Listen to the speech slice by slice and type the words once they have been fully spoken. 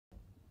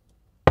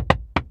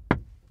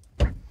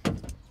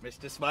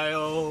Mr.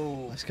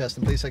 Smale. Nice,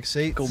 Kirsten, please take a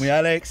seat. Call me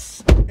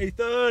Alex.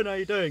 Ethan, how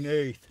you doing,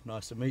 Heath?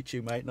 Nice to meet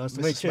you, mate. Nice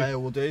to meet you. Mr.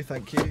 Smale will do,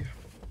 thank you.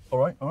 All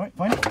right,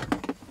 fine.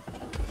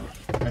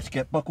 Let's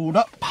get buckled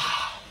up.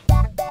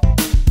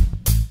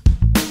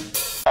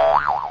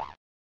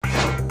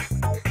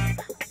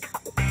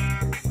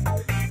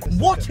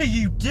 What are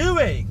you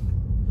doing?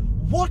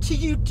 What are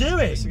you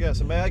doing? Mr.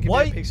 Gerson, may I give you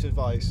a piece of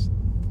advice?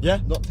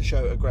 Yeah? Not to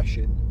show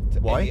aggression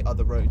to any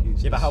other road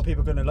users. Yeah, but how are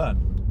people going to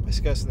learn?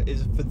 Mr. Gerson, it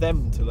is for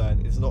them to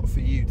learn, it's not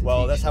for you to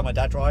Well, teach that's how them. my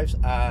dad drives,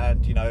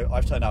 and, you know,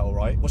 I've turned out all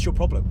right. What's your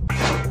problem?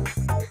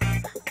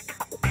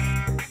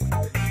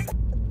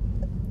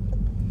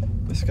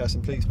 Mr.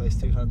 Gerson, please place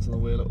 2 hands on the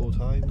wheel at all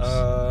times.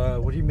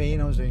 What do you mean?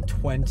 I was doing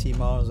 20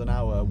 miles an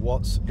hour.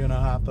 What's gonna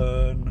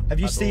happen? Have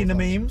you seen the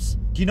memes?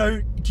 Do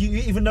you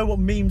even know what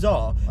memes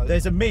are?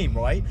 There's a meme,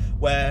 right,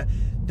 where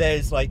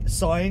there's like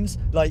signs,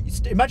 like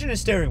imagine a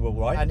steering wheel,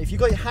 right? And if you've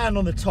got your hand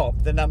on the top,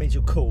 then that means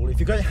you're cool. If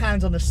you've got your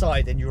hands on the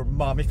side, then you're a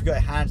mum. If you've got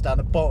your hands down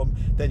the bottom,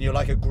 then you're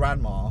like a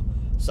grandma.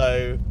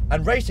 So,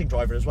 and racing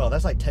driver as well.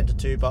 That's like 10 to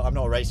 2, but I'm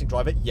not a racing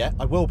driver yet.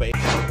 I will be.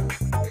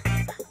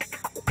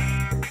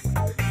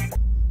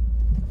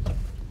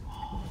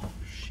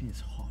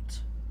 She's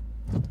hot.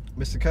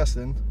 Mr.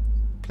 Kirsten,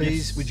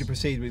 please Yes. would you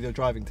proceed with your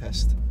driving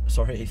test?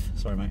 Sorry, Heath.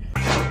 Sorry, mate.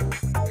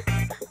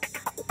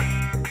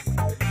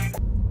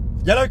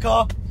 Yellow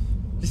car.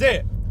 You see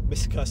it?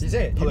 Mr. Kirsten, Is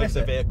it? pull You over the missed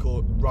it?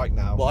 vehicle right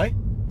now. Why?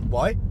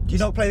 Why? Do you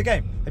not play the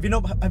game? Have you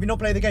not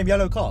played the game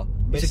Yellow Car?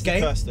 It's a Mr.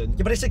 game. Kirsten.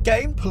 Yeah, but it's a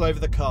game. Pull over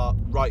the car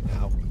right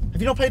now.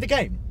 Have you not played the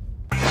game?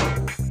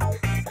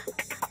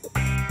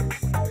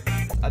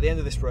 At the end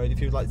of this road, if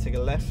you would like to take a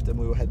left, and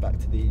we will head back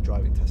to the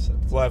driving test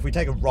centre. Well, if we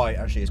take a right,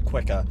 actually, it's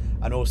quicker.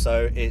 And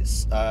also,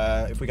 it's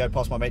if we go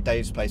past my mate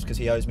Dave's place because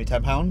he owes me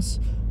 £10.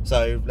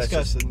 So let's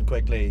just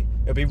quickly.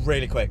 It'll be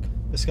really quick.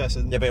 Mr.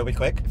 Kirsten. Yeah, but it'll be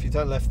quick. If you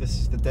turn left, this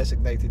is the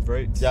designated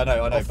route. Yeah, I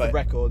know. Off the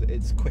record,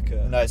 it's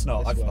quicker. No, it's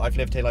not. I've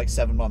lived here like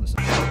 7 months.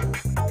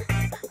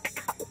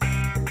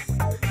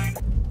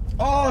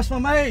 Oh, it's my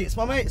mate. It's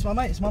my mate. It's my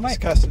mate. It's my mate.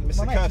 Mr. Kirsten.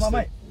 Mr. Mate, it's my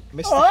mate.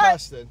 Mr.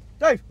 Kirsten.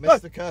 Dave.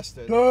 Mr.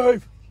 Kirsten.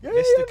 Dave. Yeah,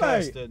 Mr.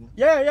 Kirsten.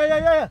 Yeah.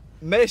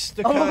 Mr.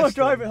 Kirsten. I'm on my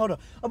driving. Hold on.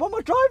 I'm on my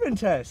driving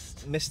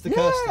test. Mr.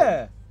 Kirsten.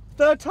 Yeah.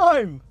 3rd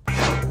time.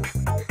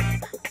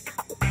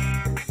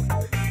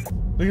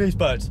 Look at these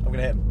birds. I'm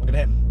gonna hit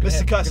him.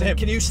 Mr. Kirsten,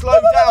 can you slow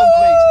down,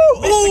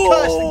 please? Mr.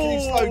 Kirsten, can you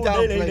slow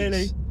down, please?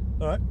 Nearly.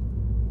 All right.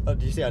 Oh,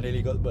 did you see how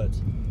nearly got the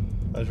birds?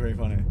 That was really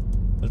funny.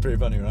 That's pretty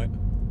funny, right?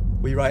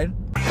 Were you writing?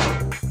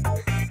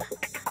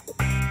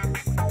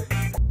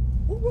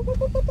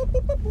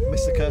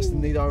 Mr. Kirsten,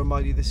 need I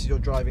remind you this is your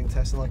driving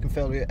test, and I can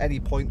fail you at any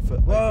point for.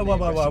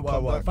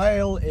 Whoa.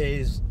 Fail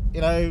is,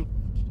 you know,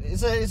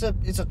 it's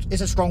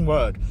a strong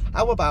word.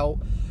 How about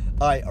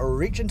I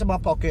reach into my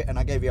pocket and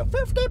I gave you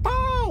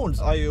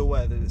 £50? Are you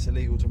aware that it's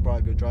illegal to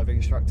bribe your driving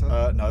instructor?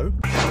 No.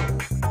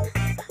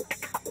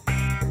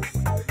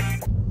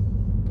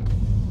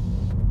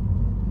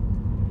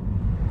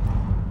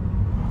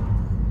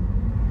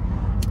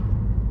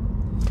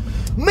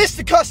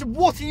 Mr. Kirsten,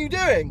 what are you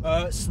doing?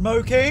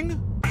 Smoking.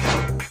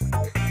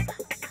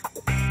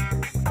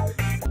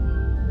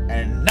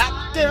 And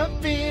I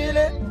can feel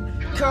it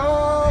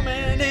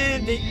coming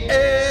in the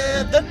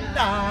air the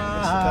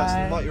night. Mr.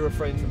 Kirsten, might you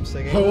refrain from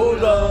singing?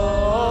 Hold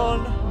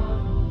on.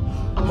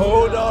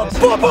 Hold on.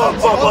 Mr.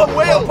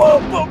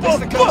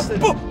 Kirsten,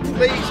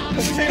 please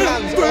put 2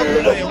 hands on the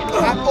wheel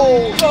at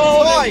all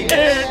times.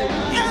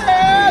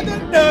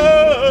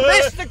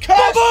 Mr.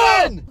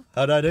 Kirsten!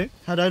 How'd I do?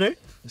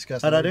 Mr.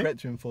 Kirsten, I regret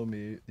to inform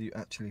you that you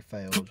actually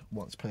failed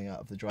once pulling out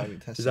of the driving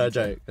test. Is that a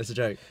joke? That's a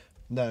joke.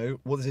 No,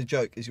 what is a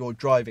joke is your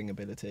driving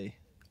ability,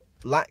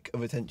 lack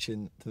of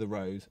attention to the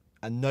road,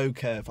 and no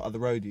care for other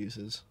road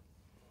users.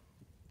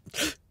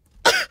 I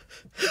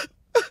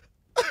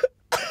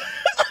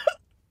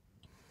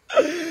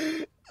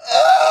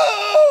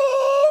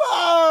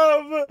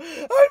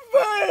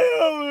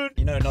failed!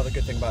 You know another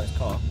good thing about this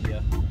car?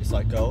 Yeah. It's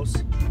like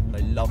girls,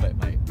 they love it,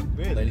 mate.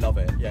 Really? They love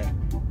it, yeah.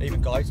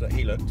 Even guys, like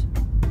he looked.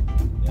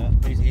 Yeah.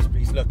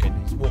 He's looking,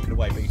 he's walking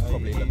away, but he's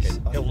probably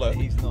looking. He'll look.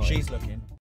 He's not. She's looking.